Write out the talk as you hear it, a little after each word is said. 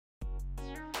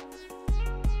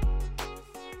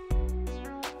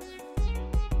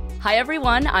Hi,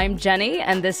 everyone. I'm Jenny,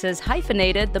 and this is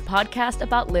Hyphenated, the podcast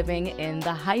about living in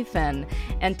the hyphen.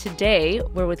 And today,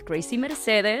 we're with Gracie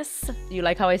Mercedes. You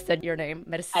like how I said your name,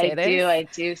 Mercedes? I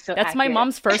do. So That's accurate. my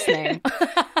mom's first name.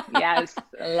 Yes,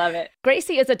 I love it.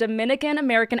 Gracie is a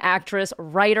Dominican-American actress,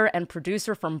 writer, and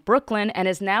producer from Brooklyn, and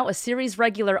is now a series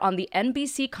regular on the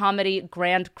NBC comedy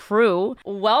Grand Crew.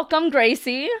 Welcome,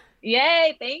 Gracie.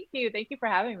 Yay, thank you. Thank you for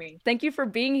having me. Thank you for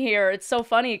being here. It's so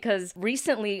funny because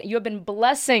recently you have been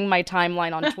blessing my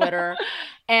timeline on Twitter,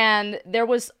 and there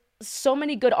was so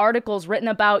many good articles written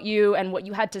about you and what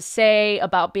you had to say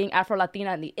about being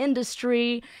Afro-Latina in the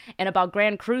industry and about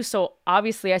Grand Crew. So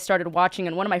obviously I started watching,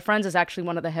 and one of my friends is actually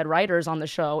one of the head writers on the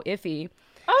show, Iffy.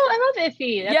 Oh, I love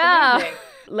Iffy. That's amazing.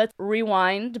 Let's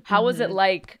rewind. How was it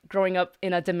like growing up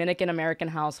in a Dominican-American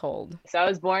household? So I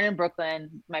was born in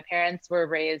Brooklyn. My parents were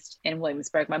raised in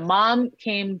Williamsburg. My mom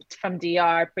came from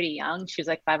DR pretty young. She was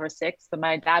like 5 or 6, but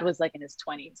my dad was like in his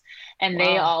 20s. And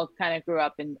They all kind of grew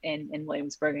up in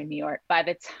Williamsburg in New York. By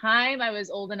the time I was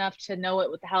old enough to know what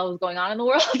the hell was going on in the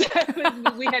world,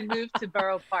 we had moved to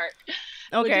Borough Park.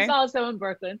 Which is also in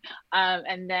Brooklyn.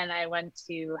 And then I went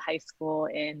to high school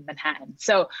in Manhattan.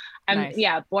 So I'm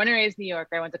born and raised in New York.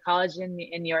 I went to college in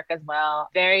New York as well.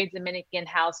 Very Dominican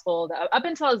household up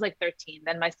until I was like 13.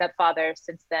 Then my stepfather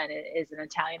since then is an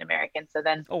Italian American. So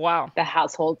then the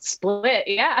household split.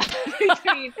 Yeah.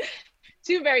 Between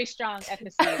two very strong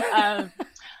ethnicities.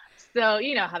 So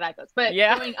you know how that goes. But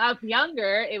growing up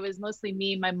younger, it was mostly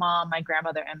me, my mom, my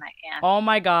grandmother, and my aunt. Oh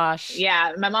my gosh.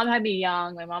 Yeah. My mom had me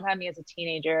young. My mom had me as a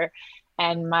teenager.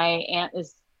 And my aunt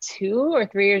is 2 or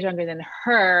 3 years younger than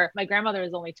her. My grandmother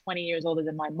is only 20 years older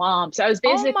than my mom. So I was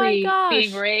basically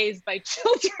being raised by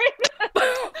children.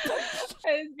 I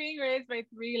was being raised by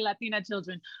 3 Latina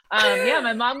children.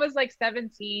 My mom was like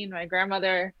 17. My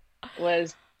grandmother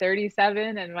was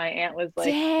 37 and my aunt was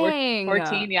like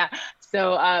 14. Yeah.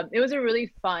 So it was a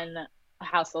really fun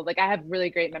household. Like I have really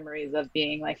great memories of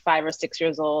being like 5 or 6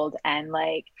 years old and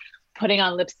like putting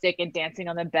on lipstick and dancing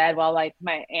on the bed while like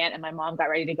my aunt and my mom got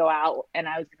ready to go out. And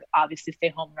I was gonna obviously stay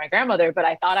home with my grandmother, but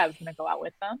I thought I was going to go out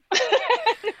with them.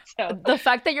 So the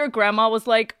fact that your grandma was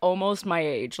like almost my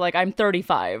age, like I'm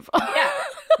 35. Yeah.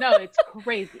 No, it's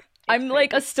crazy. I'm crazy.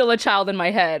 Like still a child in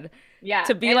my head. Yeah.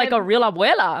 To be like a real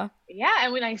abuela. Yeah.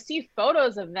 And when I see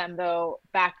photos of them though,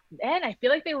 back then, I feel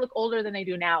like they look older than they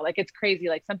do now. Like it's crazy.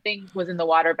 Like something was in the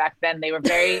water back then. They were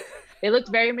they looked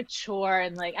very mature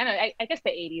and like, I don't know, I guess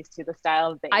the 80s too, the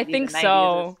style of the 80s I think and 90s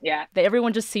so.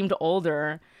 Everyone just seemed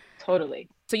older. Totally.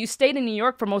 So you stayed in New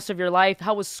York for most of your life.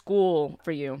 How was school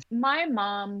for you? My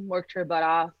mom worked her butt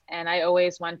off and I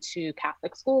always went to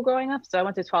Catholic school growing up. So I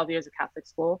went to 12 years of Catholic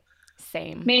school.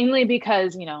 Same. Mainly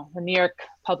because, you know, the New York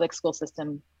public school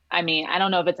system, I mean, I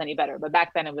don't know if it's any better, but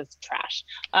back then it was trash.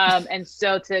 And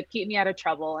so to keep me out of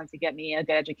trouble and to get me a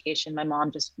good education, my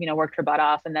mom just, you know, worked her butt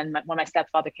off. And then when my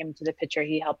stepfather came into the picture,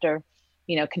 he helped her,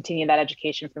 you know, continue that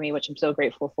education for me, which I'm so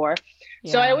grateful for.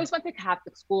 Yeah. So I always went to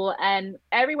Catholic school and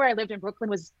everywhere I lived in Brooklyn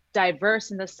was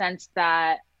diverse in the sense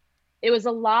that it was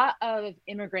a lot of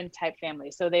immigrant type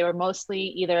families. So they were mostly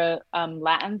either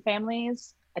Latin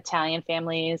families, Italian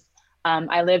families.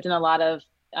 I lived in a lot of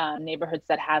neighborhoods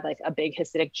that had like a big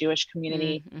Hasidic Jewish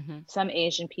community, some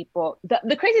Asian people.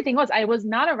 The crazy thing was I was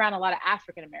not around a lot of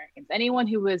African Americans. Anyone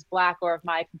who was Black or of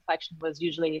my complexion was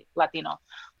usually Latino.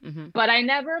 But I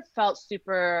never felt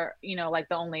super, you know, like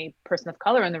the only person of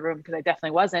color in the room because I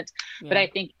definitely wasn't. Yeah. But I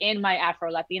think in my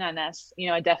Afro-Latina-ness, you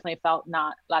know, I definitely felt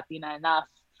not Latina enough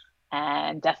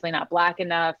and definitely not Black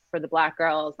enough for the Black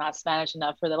girls, not Spanish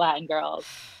enough for the Latin girls.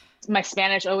 My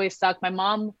Spanish always sucked. My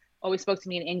mom always spoke to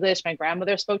me in English. My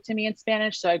grandmother spoke to me in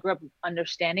Spanish. So I grew up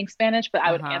understanding Spanish, but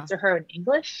I would answer her in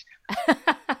English.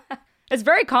 It's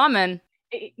very common.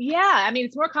 Yeah. I mean,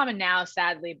 it's more common now,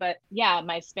 sadly, but yeah,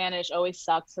 my Spanish always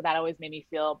sucked. So that always made me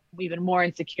feel even more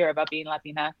insecure about being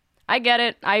Latina. I get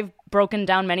it. I've broken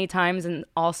down many times in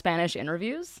all Spanish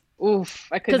interviews. Oof.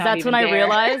 I could not. Because that's when I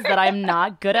realized that I'm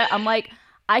not good at, I'm like,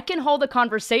 I can hold a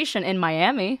conversation in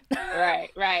Miami. Right.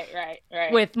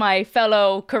 With my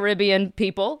fellow Caribbean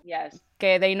people. Yes.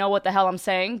 Okay, they know what the hell I'm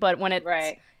saying, but when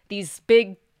it's these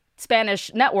big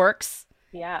Spanish networks,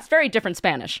 it's very different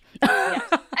Spanish.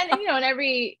 Yes. And you know, in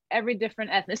every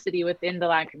different ethnicity within the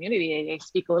Latin community, they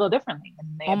speak a little differently. And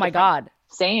they oh my God.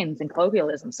 Sayings and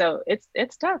colloquialism. So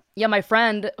it's tough. Yeah, my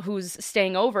friend who's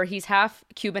staying over, he's half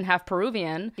Cuban, half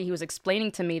Peruvian. He was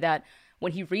explaining to me that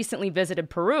when he recently visited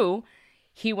Peru,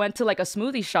 he went to like a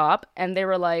smoothie shop and they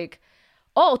were like,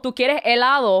 oh, tú quieres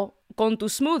helado con tu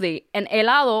smoothie. And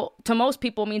helado to most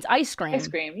people means ice cream. Ice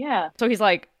cream, yeah. So he's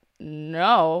like,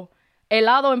 no,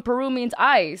 helado in Peru means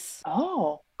ice.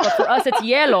 Oh. but for us it's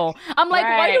hielo. I'm like,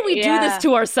 why do we do this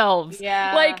to ourselves?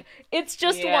 Yeah. Like, it's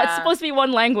just it's supposed to be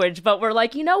one language, but we're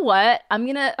like, you know what?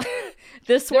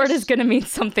 This word is gonna mean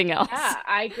something else. Yeah,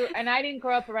 I didn't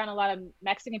grow up around a lot of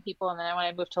Mexican people, and then when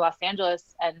I moved to Los Angeles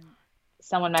and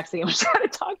someone Mexican was trying to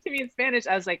talk to me in Spanish,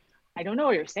 I was like, I don't know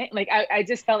what you're saying. Like, I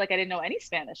just felt like I didn't know any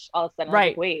Spanish all of a sudden. I was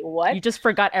like, wait, what? You just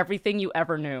forgot everything you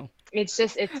ever knew. It's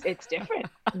just, it's different.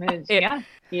 Yeah.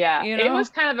 You know? It was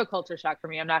kind of a culture shock for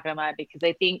me. I'm not going to lie, because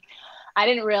I think I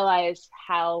didn't realize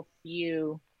how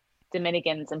few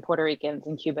Dominicans and Puerto Ricans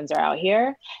and Cubans are out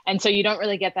here. And so you don't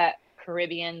really get that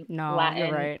Caribbean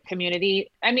Latin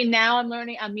community. I mean, now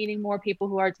I'm meeting more people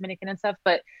who are Dominican and stuff,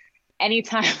 but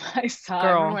anytime I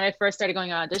saw, when I first started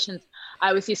going on auditions,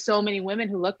 I would see so many women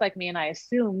who looked like me, and I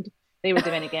assumed they were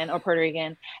Dominican or Puerto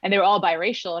Rican, and they were all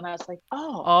biracial. And I was like,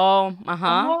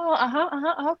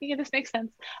 yeah, this makes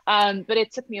sense. But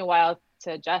it took me a while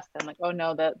to adjust. I'm like, oh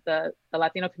no, the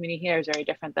Latino community here is very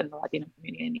different than the Latino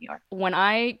community in New York. When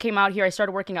I came out here, I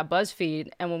started working at BuzzFeed,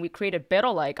 and when we created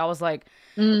Pero Like, I was like,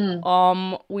 we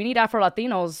need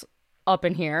Afro-Latinos up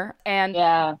in here. And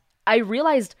I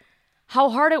realized how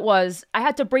hard it was. I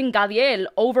had to bring Gadiel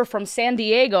over from San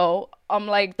Diego.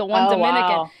 Like the one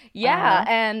Dominican. Wow. Yeah.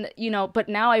 And, but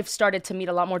now I've started to meet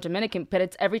a lot more Dominican, but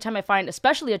it's every time I find,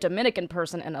 especially a Dominican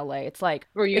person in LA, it's like,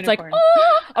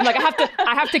 oh! I'm like,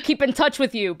 I have to keep in touch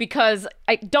with you, because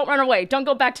don't run away. Don't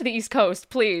go back to the East Coast,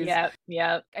 please.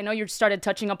 Yeah. I know you started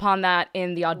touching upon that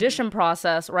in the audition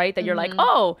process, right? That you're like,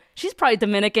 oh, she's probably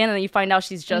Dominican. And then you find out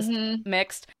she's just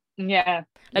mixed. Yeah.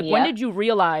 Like, when did you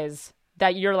realize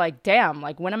that you're like, damn,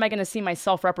 like, when am I going to see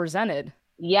myself represented?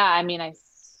 Yeah, I mean, I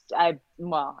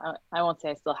won't say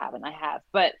I still haven't. I have,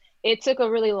 but it took a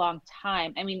really long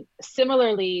time. I mean,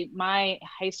 similarly, my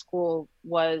high school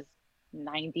was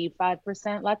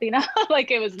 95% Latina.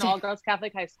 Like, it was an all-girls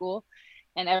Catholic high school,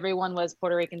 and everyone was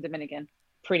Puerto Rican, Dominican,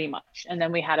 pretty much. And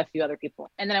then we had a few other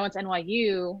people. And then I went to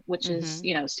NYU, which is,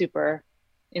 super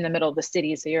in the middle of the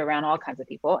city, so you're around all kinds of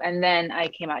people. And then I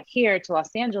came out here to Los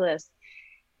Angeles.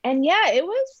 And yeah, it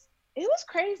was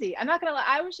crazy. I'm not gonna lie.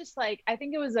 I was just like, I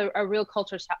think it was a real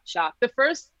culture shock. The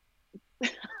first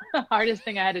hardest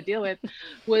thing I had to deal with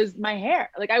was my hair.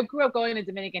 Like, I grew up going to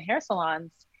Dominican hair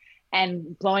salons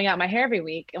and blowing out my hair every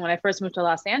week. And when I first moved to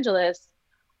Los Angeles,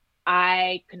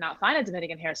 I could not find a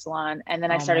Dominican hair salon. And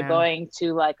then I started going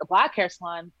to like a Black hair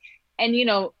salon. And,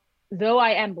 though I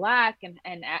am Black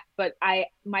but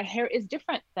my hair is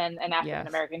different than an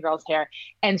African-American girl's hair.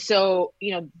 And so,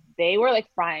 they were like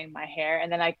frying my hair,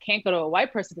 and then I can't go to a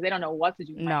white person because they don't know what to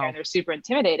do with my hair, and they're super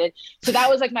intimidated. So that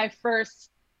was like my first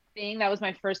thing. That was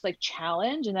my first like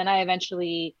challenge. And then I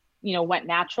eventually, went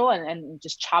natural and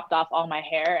just chopped off all my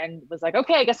hair and was like,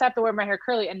 okay, I guess I have to wear my hair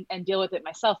curly and deal with it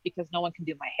myself, because no one can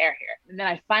do my hair here. And then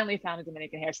I finally found a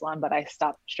Dominican hair salon, but I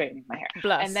stopped straightening my hair.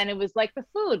 Bless. And then it was like the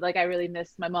food. Like, I really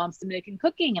missed my mom's Dominican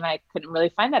cooking, and I couldn't really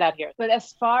find that out here. But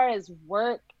as far as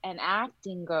work and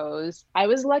acting goes, I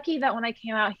was lucky that when I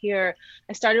came out here,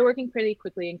 I started working pretty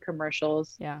quickly in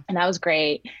commercials. Yeah. And that was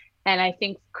great. And I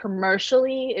think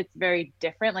commercially, it's very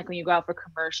different. Like, when you go out for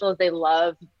commercials, they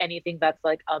love anything that's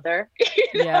like other,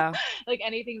 Yeah. Like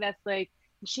anything that's like,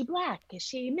 is she Black? Is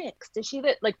she mixed? Is she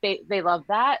that? Like, they love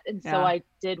that. And so I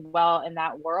did well in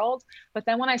that world. But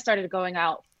then when I started going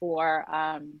out for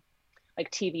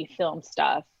like TV film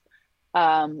stuff,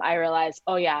 I realized,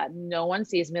 oh yeah, no one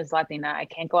sees me as Latina. I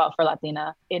can't go out for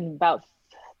Latina. In about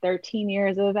 13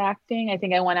 years of acting, I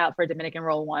think I went out for a Dominican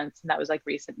role once, and that was like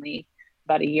recently,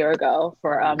 about a year ago,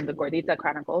 for the Gordita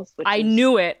Chronicles. I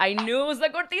knew it was the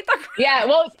Gordita Chronicles. Yeah,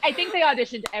 well, I think they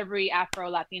auditioned every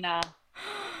Afro-Latina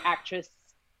actress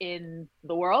in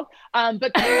the world.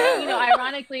 But then,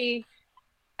 ironically,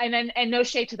 and no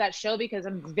shade to that show, because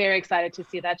I'm very excited to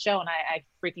see that show, and I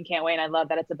freaking can't wait. And I love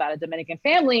that it's about a Dominican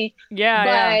family.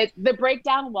 Yeah. But the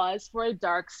breakdown was for a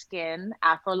dark-skinned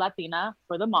Afro-Latina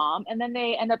for the mom, and then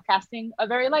they end up casting a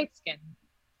very light-skinned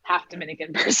half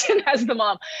Dominican person as the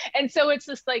mom. And so it's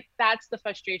just like, that's the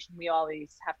frustration we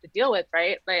always have to deal with,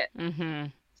 right? But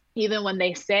even when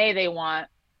they say they want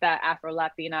that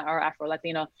Afro-Latina or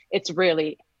Afro-Latino, it's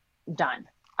really done.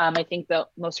 I think the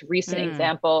most recent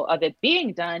example of it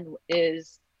being done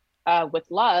is with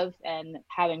Love, and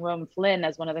having Rome Flynn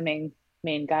as one of the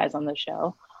main guys on the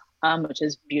show, which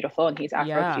is beautiful, and he's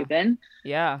Afro-Cuban.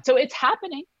 Yeah. So it's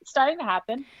happening. It's starting to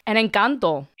happen. And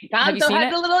Encanto. Have you seen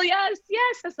it? The little, yes,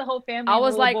 that's the whole family. I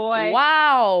was like,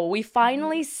 wow, we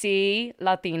finally see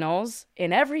Latinos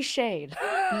in every shade.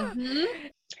 And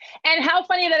how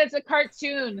funny that it's a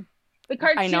cartoon. The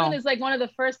cartoon is like one of the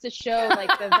first to show like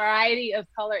the variety of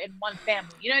color in one family.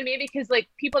 You know what I mean? Because like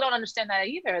people don't understand that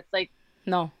either. It's like,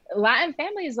 No. Latin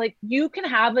families, like you can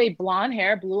have a blonde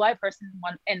hair, blue eyed person in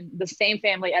one in the same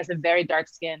family as a very dark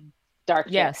skinned,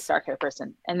 Yes. dark hair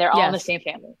person, and they're all in the Yes. same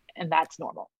family, and that's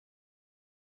normal.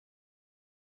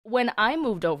 When I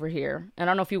moved over here, and I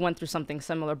don't know if you went through something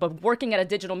similar, but working at a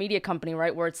digital media company,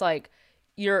 right, where it's like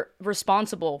you're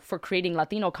responsible for creating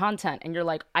Latino content, and you're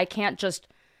like, I can't just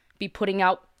be putting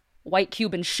out white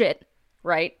Cuban shit,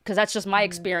 right? Because that's just my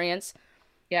experience.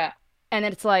 Yeah. And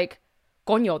it's like,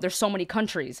 coño, there's so many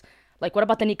countries. Like, what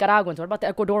about the Nicaraguans? What about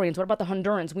the Ecuadorians? What about the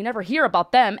Hondurans? We never hear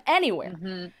about them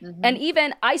anywhere. And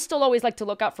even, I still always like to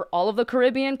look out for all of the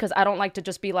Caribbean because I don't like to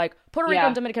just be like, Puerto Rico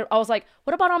and Dominican. I was like,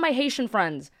 what about all my Haitian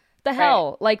friends? The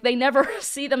hell? Right. Like, they never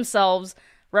see themselves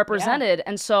represented.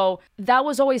 And so that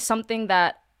was always something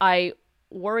that I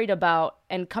worried about.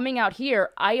 And coming out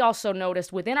here, I also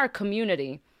noticed within our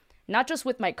community, not just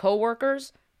with my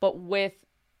coworkers, but with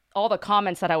all the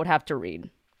comments that I would have to read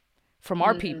from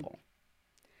our people,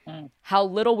 how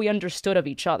little we understood of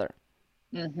each other.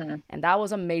 And that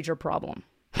was a major problem.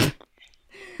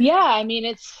 Yeah, I mean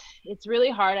it's really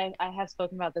hard. I have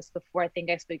spoken about this before. I think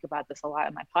I speak about this a lot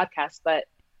in my podcast, but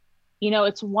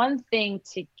it's one thing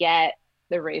to get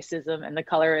the racism and the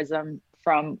colorism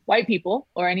from white people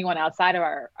or anyone outside of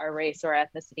our race or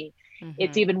ethnicity.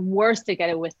 It's even worse to get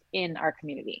it within our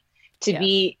community.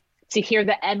 To hear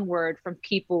the N word from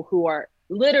people who are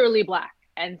literally Black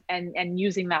and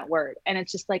using that word. And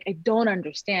it's just like, I don't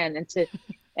understand.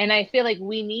 And I feel like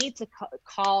we need to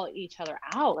call each other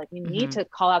out. Like we need to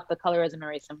call out the colorism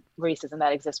and racism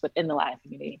that exists within the Latin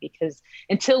community, because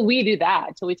until we do that,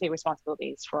 until we take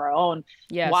responsibilities for our own,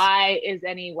 why is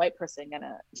any white person going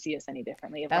to see us any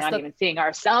differently if we're not even seeing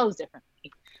ourselves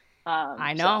differently?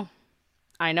 I know.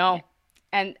 Yeah.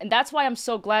 And that's why I'm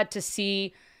so glad to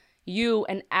see you,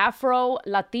 an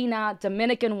Afro-Latina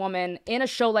Dominican woman, in a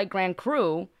show like Grand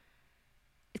Crew,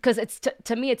 because it's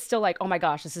to me it's still like, oh my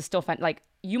gosh, this is still fun. Like,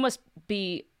 you must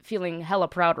be feeling hella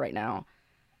proud right now.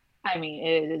 I mean,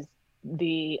 it is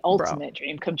the ultimate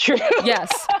dream come true.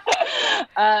 Yes.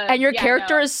 And your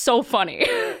character is so funny.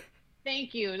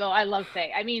 Thank you. No, I love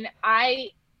Faye. I mean,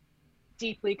 I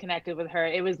deeply connected with her.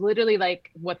 It was literally like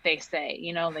what they say,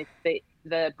 like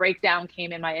the breakdown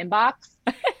came in my inbox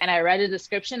and I read a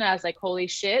description and I was like, holy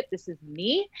shit, this is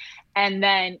me. And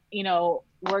then,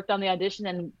 worked on the audition,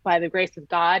 and by the grace of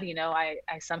God, I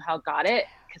somehow got it,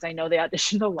 because I know they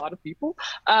auditioned a lot of people.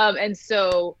 And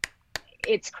so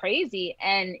it's crazy.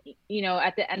 And,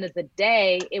 at the end of the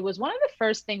day, it was one of the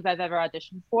first things I've ever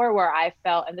auditioned for where I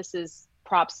felt, and this is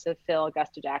props to Phil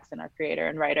Augusta Jackson, our creator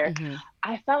and writer,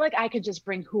 I felt like I could just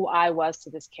bring who I was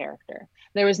to this character.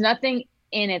 There was nothing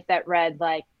in it that read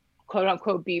like, quote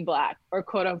unquote, be Black, or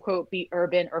quote unquote, be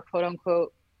urban, or quote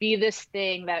unquote, be this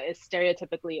thing that is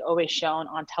stereotypically always shown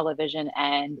on television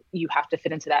and you have to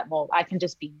fit into that mold. I can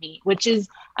just be me, which is,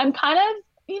 I'm kind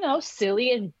of,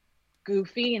 silly and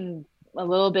goofy and a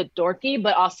little bit dorky,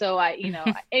 but also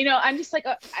I'm just like,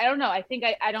 I don't know. I think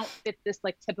I don't fit this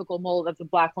like typical mold of the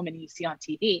Black woman you see on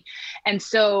TV. And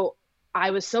so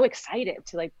I was so excited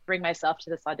to like bring myself to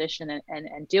this audition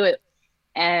and do it.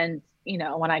 And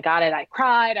when I got it, I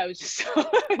cried. I was just so,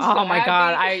 oh my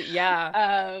happy.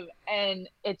 God. And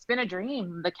it's been a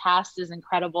dream. The cast is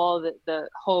incredible. The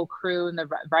whole crew and the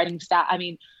writing staff. I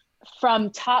mean, from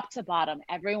top to bottom,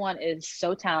 everyone is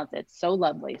so talented, so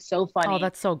lovely, so funny. Oh,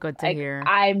 that's so good to hear.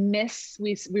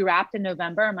 We wrapped in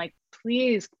November. I'm like,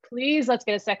 please, let's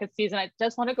get a second season. I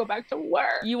just want to go back to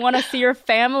work. You want to see your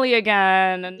family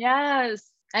again. Yes.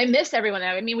 I miss everyone.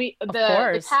 I mean,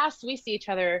 the cast, we see each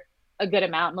other a good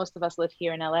amount. Most of us live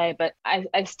here in LA, but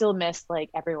I still miss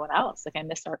like everyone else. Like I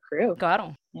miss our crew.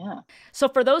 Claro. Yeah. So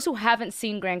for those who haven't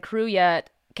seen Grand Crew yet,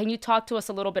 can you talk to us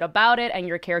a little bit about it and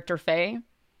your character Faye?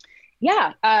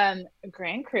 Yeah.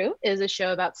 Grand Crew is a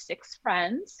show about 6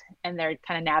 friends, and they're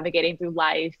kind of navigating through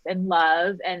life and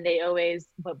love. And they always,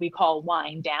 what we call,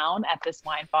 wind down at this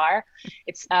wine bar.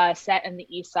 It's set in the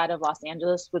east side of Los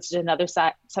Angeles, which is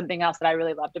something else that I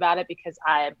really loved about it, because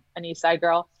I'm an East Side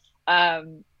girl.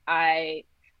 I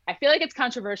feel like it's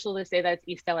controversial to say that it's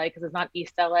East LA, because it's not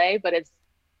East LA, but it's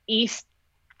eastern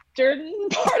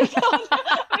part of LA.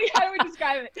 How do we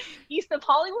describe it? East of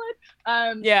Hollywood.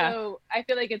 So I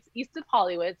feel like it's east of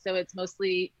Hollywood. So it's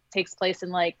mostly takes place in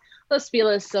like Los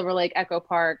Feliz, Silver Lake, Echo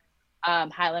Park,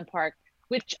 Highland Park,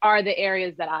 which are the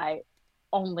areas that I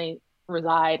only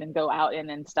reside and go out in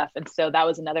and stuff. And so that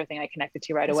was another thing I connected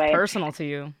to right away. It's personal to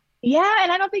you. Yeah,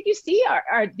 and I don't think you see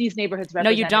these neighborhoods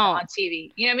represented on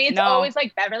TV. You know what I mean? It's always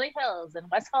like Beverly Hills and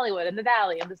West Hollywood and the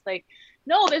Valley. I'm just like,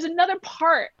 no, there's another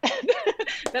part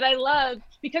that I love,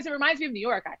 because it reminds me of New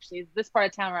York, actually. This part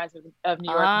of town reminds me of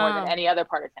New York more than any other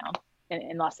part of town.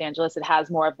 in Los Angeles, it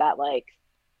has more of that like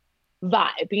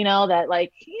vibe, that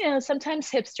like,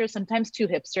 sometimes hipster, sometimes too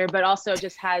hipster, but also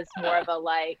just has more of a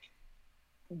like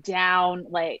down,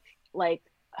 like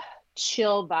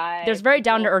chill vibe. There's very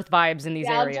down to earth vibes in these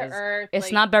down areas. to earth, It's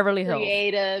like, not Beverly Hills.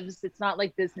 Creatives. It's not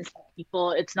like business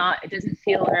people. It doesn't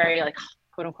feel very like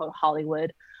quote unquote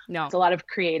Hollywood. No. It's a lot of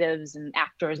creatives and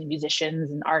actors and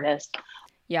musicians and artists.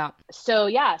 Yeah. So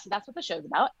that's what the show's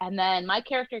about. And then my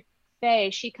character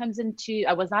Faye, she comes into,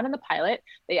 I was not in the pilot.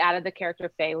 They added the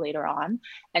character Faye later on.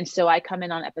 And so I come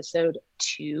in on episode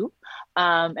 2.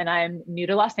 And I'm new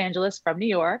to Los Angeles from New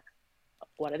York.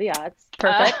 What are the odds?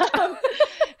 Perfect.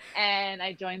 And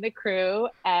I joined the crew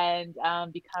and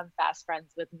become fast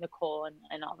friends with Nicole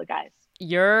and all the guys.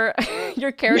 Your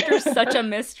character's such a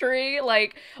mystery.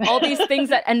 Like all these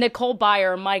things and Nicole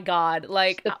Byer, my God,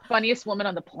 like the funniest woman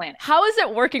on the planet. How is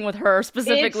it working with her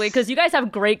specifically? Because you guys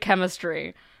have great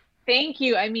chemistry. Thank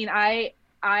you. I mean, I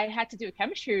had to do a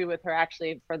chemistry with her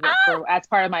actually for as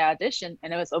part of my audition,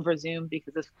 and it was over Zoom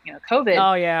because of COVID.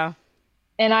 Oh yeah.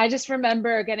 And I just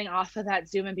remember getting off of that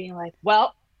Zoom and being like,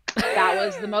 well, that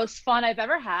was the most fun I've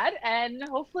ever had, and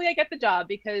hopefully I get the job,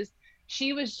 because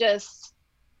she was just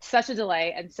such a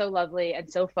delight and so lovely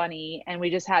and so funny, and we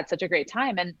just had such a great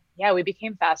time. And yeah, we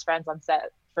became fast friends on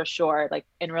set for sure, like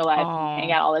in real life. We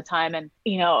hang out all the time, and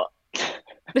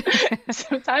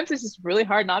sometimes it's just really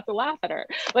hard not to laugh at her.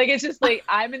 Like it's just like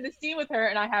I'm in the scene with her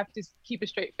and I have to keep a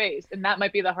straight face, and that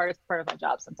might be the hardest part of my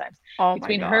job sometimes.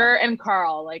 Between her and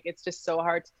Carl, like it's just so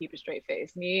hard to keep a straight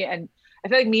face. I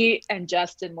feel like me and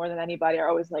Justin more than anybody are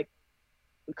always like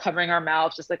covering our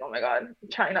mouths, just like, oh my God, I'm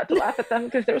trying not to laugh at them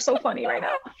because they're so funny right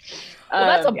now. Well,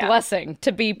 that's a blessing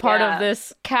to be part of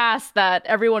this cast that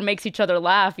everyone makes each other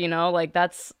laugh, like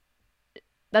that's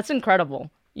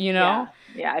incredible. Yeah,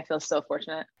 I feel so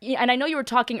fortunate. Yeah, and I know you were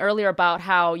talking earlier about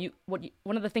how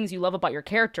one of the things you love about your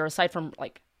character, aside from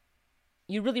like,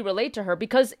 you really relate to her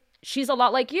because she's a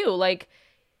lot like you. Like,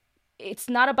 it's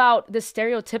not about the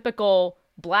stereotypical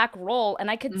Black role, and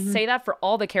I could say that for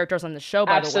all the characters on the show.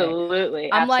 By the way,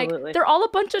 I'm like, they're all a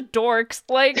bunch of dorks.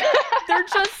 Like,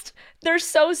 they're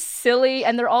so silly,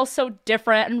 and they're all so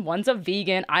different. And one's a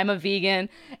vegan, I'm a vegan,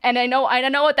 and I know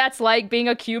what that's like being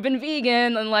a Cuban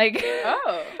vegan, and like,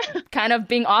 kind of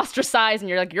being ostracized, and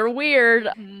you're like, you're weird,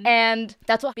 and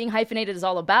that's what being hyphenated is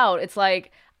all about. It's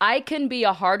like I can be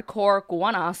a hardcore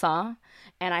guanasa,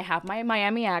 and I have my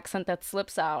Miami accent that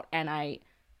slips out, and I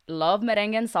love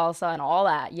merengue and salsa and all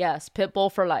that. Yes, Pitbull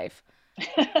for life.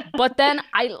 But then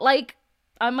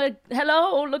I'm a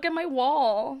hello, look at my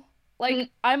wall.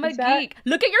 Like I'm a geek.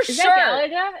 Look at your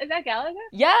shirt. Is that Galaga?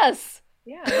 Yes.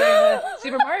 Yeah, the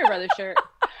Super Mario Brothers shirt.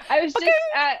 I was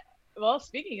just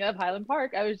speaking of Highland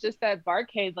Park, I was just at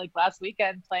Barcade like last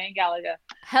weekend playing Galaga.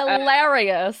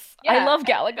 Hilarious. I love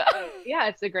Galaga. Yeah,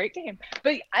 it's a great game.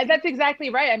 But that's exactly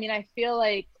right. I mean, I feel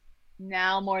like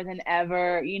now more than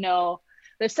ever,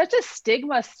 there's such a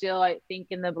stigma still, I think,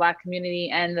 in the Black community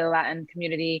and the Latin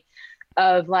community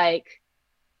of like,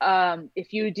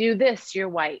 if you do this, you're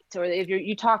white, or if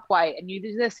you talk white and you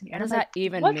do this, and what does that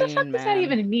even mean? What the fuck does that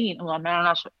even mean? Well, man, I'm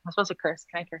not sure. I'm supposed to curse.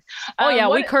 Can I curse? Oh yeah,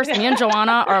 we curse. Me and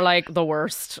Joanna are like the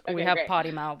worst. Okay, we have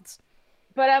potty mouths.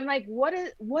 But I'm like, what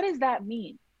does that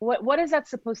mean? What is that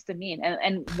supposed to mean?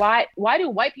 And why do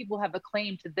white people have a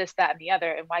claim to this, that, and the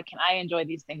other? And why can I enjoy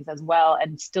these things as well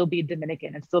and still be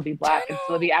Dominican and still be Black and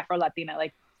still be Afro-Latina?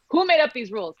 Like, who made up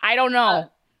these rules? I don't know.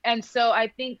 And so I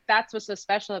think that's what's so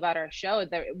special about our show,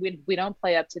 that we don't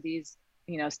play up to these,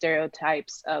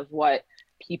 stereotypes of what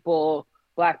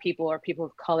Black people or people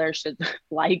of color should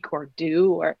like or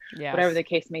do, or whatever the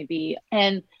case may be.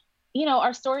 And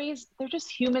our stories, they're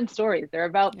just human stories. They're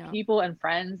about people and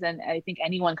friends. And I think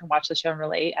anyone can watch the show and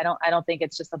relate. I don't think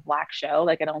it's just a Black show.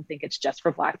 Like, I don't think it's just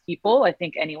for Black people. I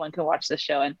think anyone can watch the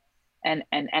show and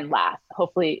laugh.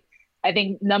 Hopefully, I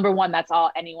think number one, that's all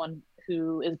anyone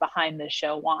who is behind this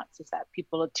show wants, is that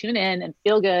people to tune in and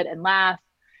feel good and laugh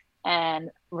and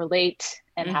relate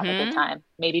and have a good time.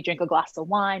 Maybe drink a glass of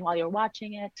wine while you're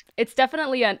watching it. It's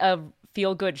definitely a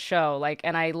feel-good show, like,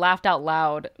 and I laughed out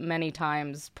loud many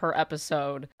times per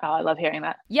episode. Oh, I love hearing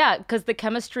that. Yeah, because the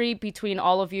chemistry between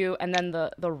all of you, and then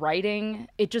the writing,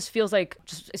 it just feels like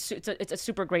it's a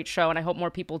super great show, and I hope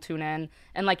more people tune in.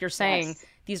 And like you're saying,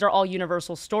 these are all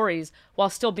universal stories while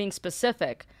still being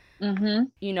specific.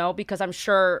 Because I'm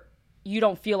sure you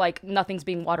don't feel like nothing's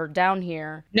being watered down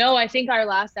here. No, I think our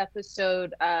last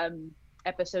episode,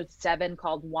 episode 7,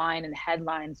 called Wine and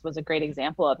Headlines, was a great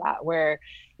example of that, where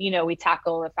we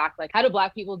tackle the fact, like, how do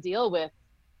Black people deal with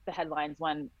the headlines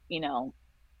when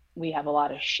we have a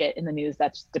lot of shit in the news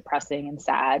that's depressing and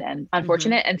sad and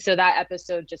unfortunate. And so that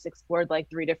episode just explored like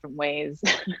 3 different ways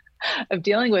of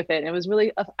dealing with it. And it was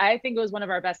really, I think it was one of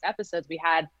our best episodes. We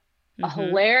had a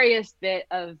hilarious bit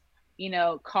of, you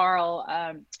know, Carl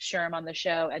Sherm on the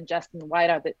show and Justin White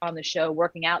on the show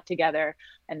working out together,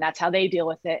 and that's how they deal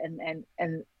with it,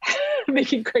 and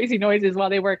making crazy noises while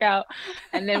they work out.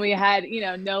 And then we had, you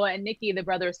know, Noah and Nikki, the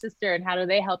brother and sister, and how do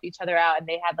they help each other out? And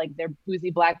they had like their boozy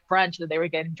black brunch that they were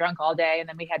getting drunk all day. And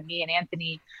then we had me and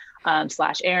Anthony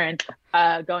 / Aaron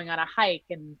going on a hike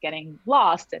and getting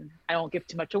lost. And I won't give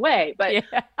too much away, but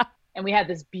and we had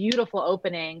this beautiful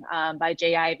opening by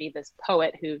Jay Ivey, this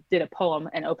poet who did a poem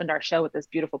and opened our show with this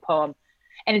beautiful poem.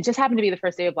 And it just happened to be the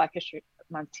first day of Black History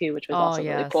Month too, which was also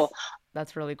really cool.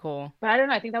 That's really cool. But I don't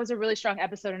know, I think that was a really strong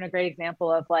episode and a great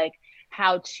example of like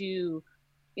how to, you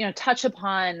know, touch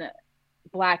upon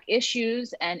Black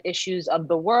issues and issues of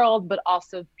the world, but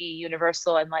also be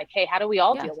universal and like, hey, how do we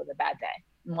all deal with a bad day?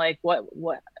 And like, what,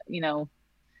 you know,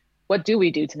 what do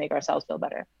we do to make ourselves feel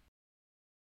better?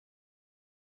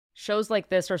 Shows like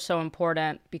this are so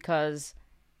important because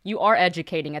you are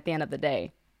educating at the end of the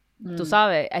day. Tu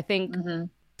sabe, I think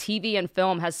TV and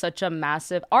film has such a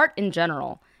massive, art in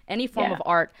general, any form of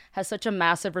art has such a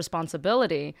massive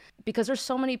responsibility because there's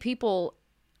so many people.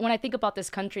 When I think about this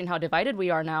country and how divided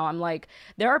we are now, I'm like,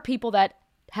 there are people that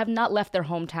have not left their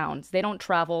hometowns. They don't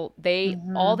travel. They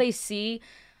all they see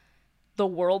the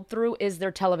world through is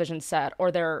their television set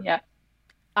or their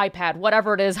iPad,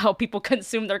 whatever it is, how people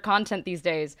consume their content these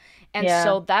days. And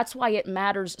so that's why it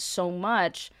matters so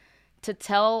much to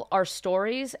tell our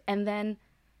stories and then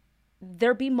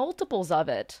there be multiples of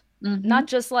it. Not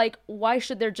just like, why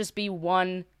should there just be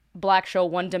one Black show,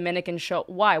 one Dominican show?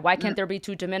 Why can't there be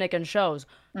 2 Dominican shows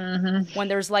when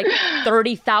there's like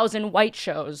 30,000 white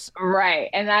shows? Right.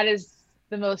 And that is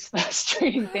the most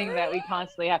frustrating thing that we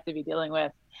constantly have to be dealing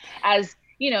with as,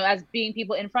 you know, as being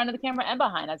people in front of the camera and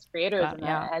behind, as creators, and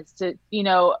as to, you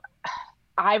know,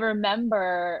 I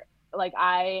remember like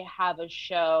I have a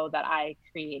show that I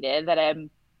created that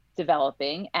I'm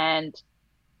developing and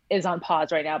is on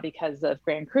pause right now because of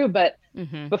Grand Crew. But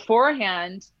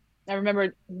beforehand, I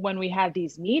remember when we had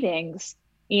these meetings,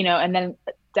 you know, and then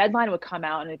deadline would come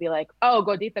out and it'd be like, oh,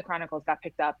 Gordita Chronicles got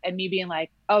picked up, and me being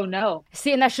like, oh no.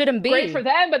 See, and that shouldn't be. Great for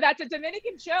them, but that's a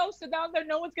Dominican show. So now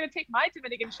no one's going to take my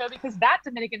Dominican show because that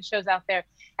Dominican show's out there.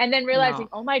 And then realizing,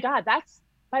 oh my God, that's,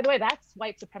 by the way, that's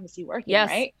white supremacy working,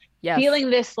 right? Yes. Feeling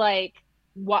this like,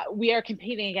 what we are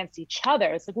competing against each other.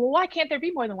 It's like, well, why can't there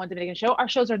be more than one Dominican show? Our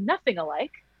shows are nothing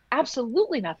alike,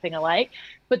 absolutely nothing alike,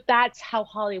 but that's how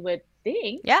Hollywood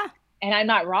thinks. Yeah. And I'm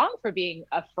not wrong for being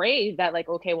afraid that like,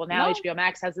 okay, well now HBO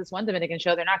Max has this one Dominican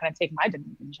show. They're not going to take my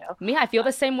Dominican show. Me, I feel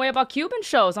the same way about Cuban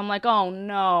shows. I'm like, oh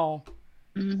no,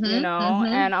 you know?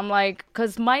 And I'm like,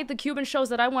 because the Cuban shows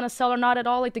that I want to sell are not at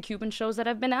all like the Cuban shows that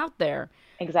have been out there.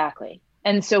 Exactly.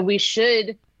 And so we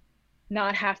should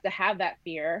not have to have that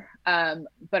fear.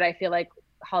 But I feel like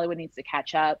Hollywood needs to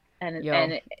catch up and you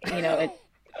know, it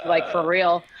like for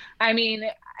real. I mean,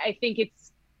 I think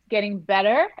it's getting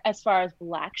better as far as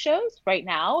Black shows right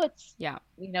now. It's you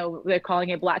know, they're calling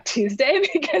it Black Tuesday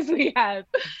because we have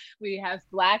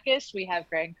Blackish, we have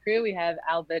Grand Crew, we have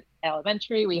Albert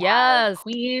Elementary, we have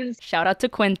Queens. Shout out to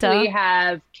Quinta. We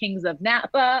have Kings of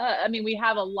Napa. I mean, we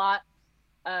have a lot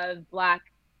of Black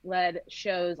led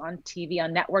shows on TV,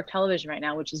 on network television right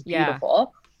now, which is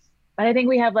beautiful. But I think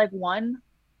we have like one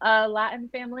Latin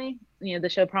family, you know, the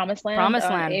show Promised Land on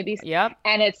ABC. Yep.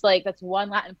 And it's like, that's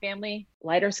one Latin family,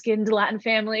 lighter skinned Latin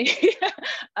family.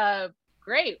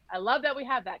 Great. I love that we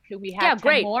have that. Could we have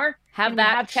 10 more? Have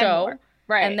that show. More?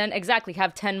 Right. And then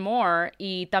have 10 more.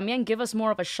 Y también give us more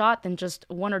of a shot than just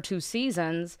 1 or 2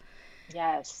 seasons.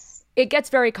 Yes. It gets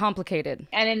very complicated.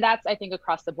 And that's, I think,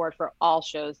 across the board for all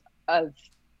shows of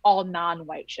all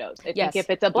non-white shows. I think if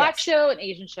it's a Black show, an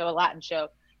Asian show, a Latin show,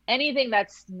 anything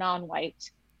that's non-white,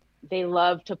 they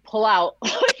love to pull out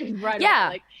right away.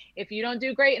 Like, if you don't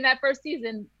do great in that first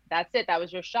season, that's it. That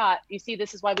was your shot. You see,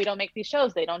 this is why we don't make these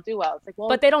shows. They don't do well. It's like, well,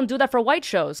 but they don't do that for white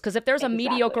shows, because if there's a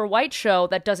mediocre white show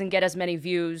that doesn't get as many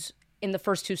views in the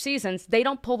first 2 seasons, they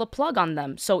don't pull the plug on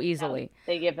them so easily. No,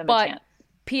 they give them a chance.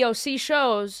 POC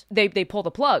shows, they pull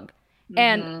the plug.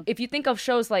 And if you think of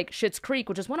shows like Schitt's Creek,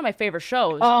 which is one of my favorite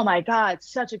shows. Oh my God,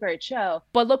 such a great show.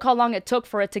 But look how long it took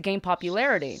for it to gain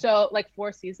popularity. So like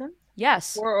 4 seasons?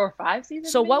 Yes. 4 or 5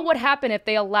 seasons? So maybe? What would happen if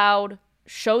they allowed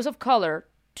shows of color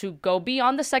to go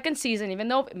beyond the 2nd season, even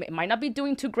though it might not be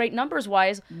doing too great numbers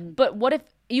wise, but what if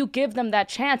you give them that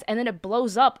chance and then it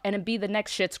blows up and it be the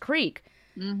next Schitt's Creek?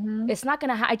 It's not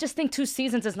going to I just think 2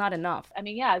 seasons is not enough. I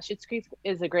mean, yeah, Schitt's Creek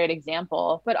is a great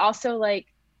example, but also like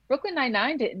Brooklyn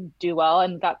Nine-Nine didn't do well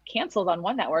and got canceled on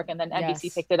one network, and then NBC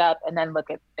Yes. picked it up, and then look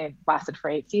at it lasted for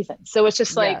 8 seasons. So it's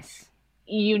just like Yes.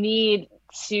 you need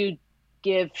to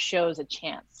give shows a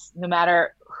chance, no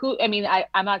matter who. I mean,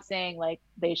 I'm not saying like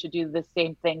they should do the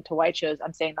same thing to white shows.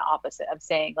 I'm saying the opposite. I'm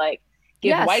saying like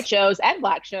give white Yes. shows and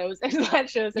black shows and black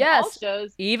shows and all Yes.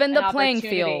 shows Even an the playing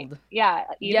opportunity. field. Yeah,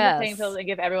 even the playing Yes. field, and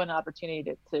give everyone an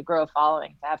opportunity to grow a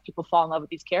following, to have people fall in love with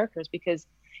these characters. Because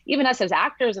even us as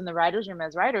actors in the writers' room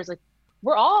as writers, like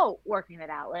we're all working it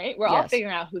out, right? We're all Yes.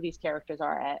 figuring out who these characters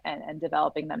are and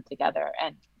developing them together,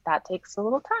 and that takes a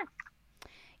little time.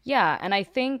 Yeah, and I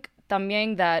think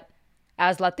también that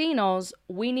as Latinos,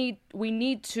 we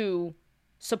need to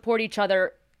support each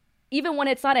other even when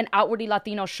it's not an outwardly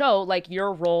Latino show like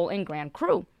your role in Grand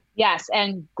Crew. Yes,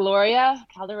 and Gloria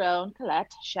Calderon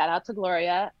Colette, shout out to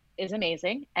Gloria, is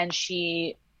amazing, and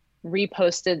she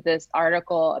reposted this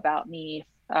article about me,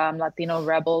 Latino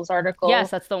Rebels article. Yes,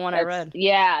 that's the one I read.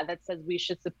 Yeah, that says we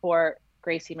should support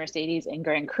Gracie Mercedes in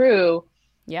Grand Crew.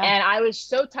 Yeah. And I was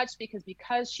so touched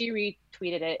because she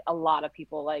retweeted it. A lot of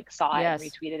people like saw it and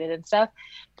retweeted it and stuff.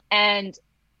 And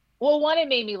well, one, it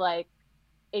made me like,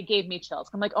 it gave me chills.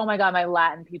 I'm like, oh my God, my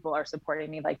Latin people are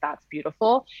supporting me. Like, that's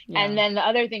beautiful. Yeah. And then the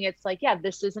other thing, it's like, yeah,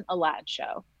 this isn't a Latin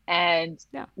show. And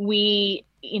Yeah. we,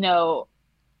 you know,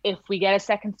 if we get a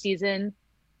second season,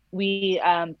 we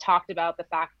talked about the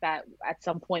fact that at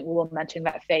some point we will mention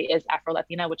that Faye is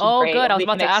Afro-Latina, which is great. Good. I was We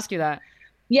about can to ask you that.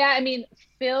 Yeah, I mean,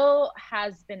 Phil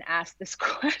has been asked this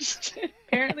question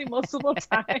apparently multiple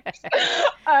times.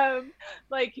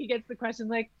 Like he gets the question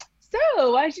like,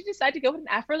 so why did you decide to go with an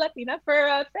Afro-Latina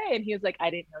for Faye? And he was like, I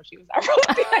didn't know she was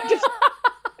Afro-Latina.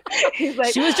 He's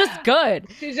like, She was just good.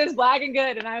 She's just black and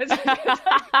good. And I was like,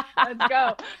 let's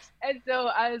go. And so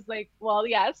I was like, well,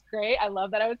 yeah, it's great. I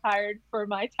love that I was hired for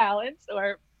my talents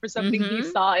or for something he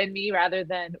saw in me rather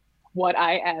than what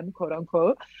I am, quote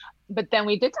unquote. But then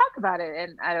we did talk about it,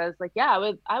 and I was like, yeah,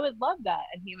 I would love that.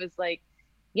 And he was like,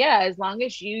 yeah, as long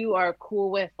as you are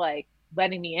cool with like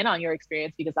letting me in on your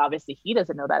experience, because obviously he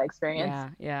doesn't know that experience. Yeah,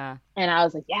 yeah. And I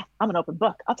was like, yeah, I'm an open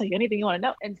book. I'll tell you anything you want to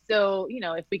know. And so, you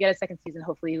know, if we get a second season,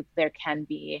 hopefully there can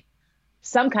be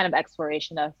some kind of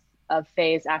exploration of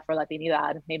Faye's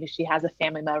Afro-Latinidad. Maybe she has a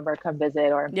family member come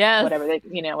visit, or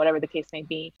whatever the case may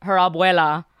be. Her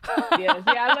abuela. Yes,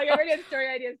 yeah, I'm like, I already have story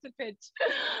ideas to pitch.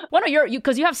 Well, no,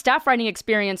 because you have staff writing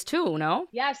experience too, no?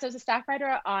 Yeah, so I was a staff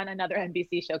writer on another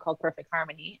NBC show called Perfect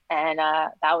Harmony, and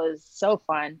that was so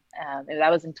fun.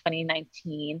 That was in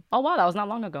 2019. Oh wow, that was not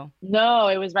long ago. No,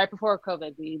 it was right before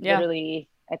COVID. We literally,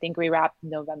 I think we wrapped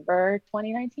November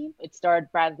 2019. It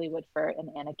starred Bradley Whitford and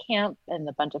Anna Camp and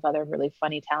a bunch of other really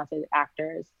funny, talented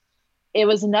actors. It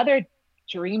was another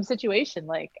dream situation.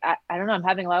 Like, I don't know, I'm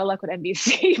having a lot of luck with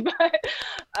NBC, but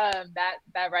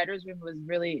that writer's room was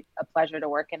really a pleasure to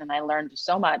work in. And I learned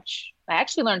so much. I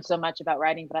actually learned so much about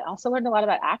writing, but I also learned a lot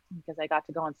about acting because I got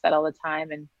to go on set all the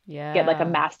time and get like a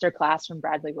master class from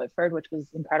Bradley Whitford, which was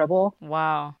incredible.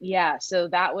 Wow. Yeah. So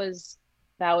that was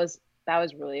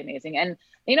really amazing. And,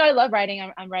 you know, I love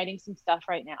writing. I'm writing some stuff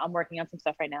right now. I'm working on some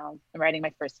stuff right now. I'm writing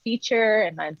my first feature,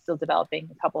 and I'm still developing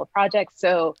a couple of projects.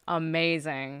 So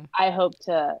amazing. I hope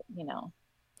to, you know,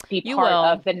 be part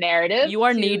of the narrative. You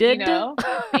are needed. You know,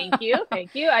 thank you.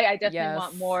 I definitely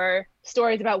want more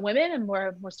stories about women and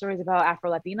more stories about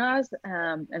Afro-Latinas.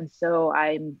 And so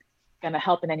I'm going to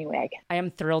help in any way I can. I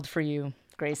am thrilled for you,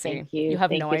 Gracie. Thank you. You have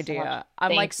no idea.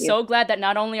 I'm so glad that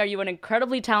not only are you an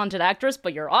incredibly talented actress,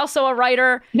 but you're also a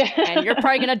writer, and you're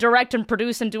probably going to direct and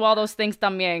produce and do all those things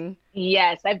también.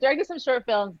 Yes, I've directed some short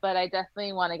films, but I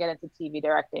definitely want to get into TV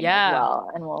directing as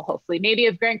well. And we'll hopefully, maybe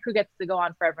if Grand Crew gets to go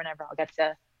on forever and ever, I'll get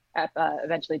to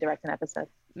eventually direct an episode.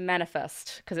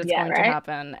 Manifest, because it's going to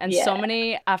happen. And so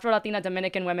many Afro-Latina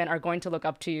Dominican women are going to look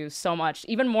up to you so much,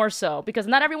 even more so, because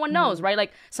not everyone knows, right?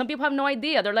 Like, some people have no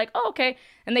idea. They're like, oh, okay.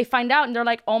 And they find out and they're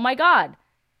like, oh my God,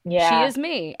 she is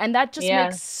me. And that just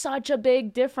makes such a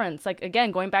big difference. Like,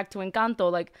 again, going back to Encanto,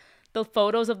 like the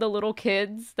photos of the little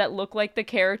kids that look like the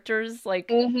characters, like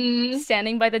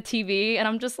standing by the TV. And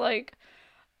I'm just like,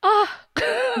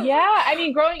 yeah, I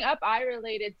mean, growing up, I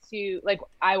related to, like,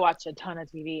 I watched a ton of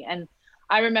TV, and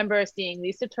I remember seeing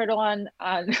Lisa Turtle on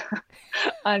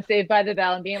on Saved by the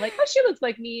Bell and being like, oh, she looks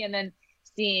like me, and then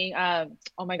seeing oh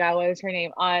my God, what is her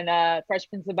name on Fresh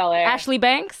Prince of Bel-Air? Ashley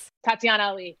Banks, Tatiana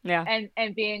Ali,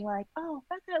 and being like, oh,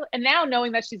 that's her. And now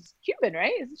knowing that she's Cuban,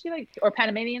 right? Isn't she like, or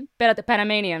Panamanian?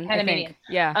 Panamanian, I think.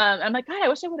 Yeah. I'm like, God, I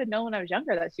wish I would have known when I was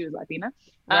younger that she was Latina,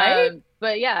 right?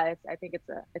 But yeah, I think it's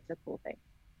a cool thing.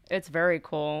 It's very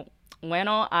cool.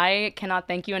 Bueno, I cannot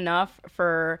thank you enough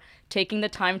for taking the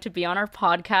time to be on our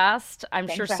podcast. I'm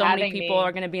sure so many people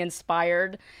are going to be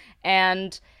inspired.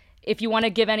 And if you want to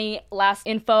give any last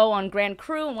info on Grand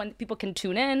Crew and when people can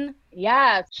tune in.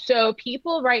 Yeah. So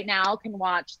people right now can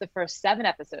watch the first 7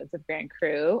 episodes of Grand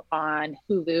Crew on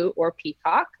Hulu or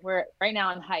Peacock. We're right now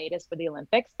on hiatus for the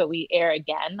Olympics, but we air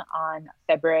again on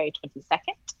February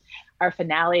 22nd. Our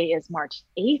finale is March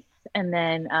 8th. And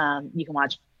then you can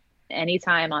watch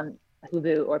anytime on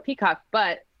Hulu or Peacock.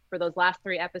 But for those last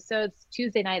 3 episodes,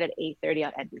 Tuesday night at 8:30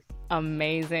 on NBC.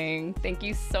 Amazing. Thank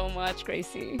you so much,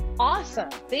 Gracie.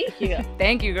 Awesome. Thank you.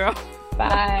 Thank you, girl.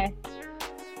 Bye.